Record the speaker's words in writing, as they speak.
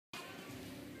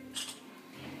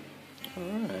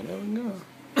Alright, there we go.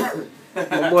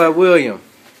 My boy William.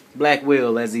 Black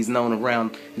Will, as he's known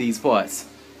around these parts.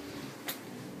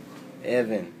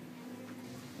 Evan.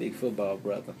 Big football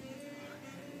brother.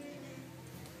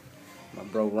 My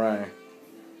bro Ryan.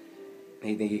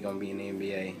 He think he gonna be in the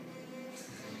NBA.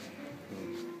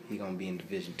 He gonna be in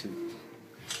Division 2.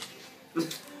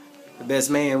 The best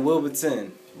man,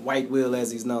 Wilberton. White Will,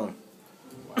 as he's known.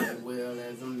 White Will,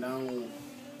 as I'm known.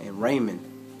 And Raymond.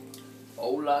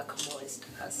 Hola, como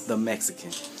estás? The Mexican.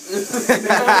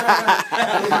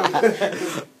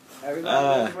 Everybody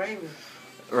knows Raymond.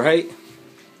 Right?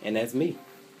 And that's me.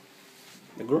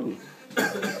 The groom.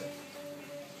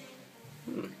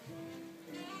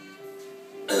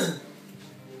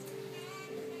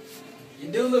 You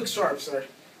do look sharp, sir.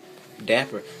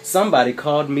 Dapper. Somebody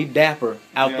called me Dapper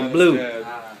out the blue.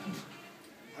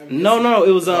 No. No,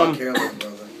 it was Carolyn,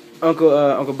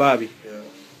 Uncle Bobby. Yeah.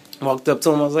 Walked up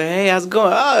to him. I was like, "Hey, how's it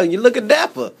going? Oh, you looking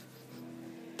dapper."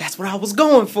 That's what I was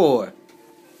going for.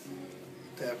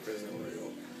 Dapper isn't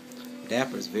real.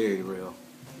 Dapper is very real.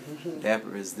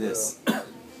 Dapper is this Can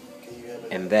you handle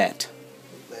and that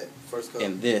that first cup?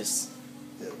 and this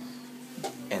Yeah.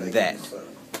 and Thank that. you, sir.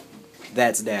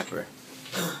 That's Dapper.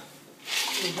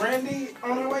 Is Brandy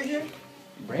on her way here?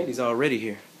 Brandy's already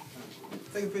here.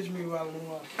 Take a picture of me while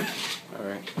I'm on. All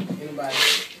right. Anybody?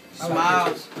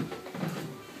 Smiles.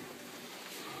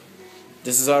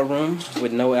 This is our room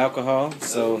with no alcohol,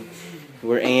 so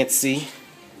we're antsy.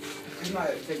 He's not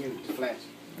taking the flash.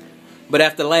 But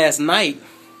after last night,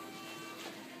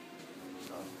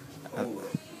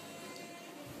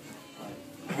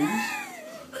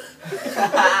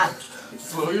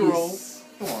 Slow your roll.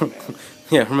 Come on, man.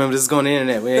 yeah, remember this is going to the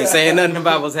internet. We ain't saying nothing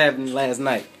about what's happening last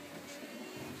night.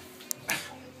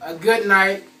 A good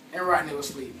night, and Rodney was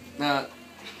asleep. Nah.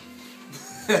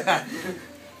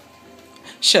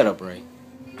 Shut up, Ray.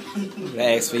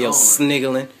 I asked for your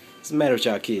sniggling. What's the matter with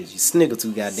y'all kids? You sniggle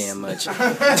too goddamn much.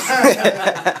 Goddamn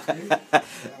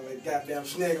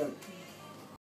sniggling.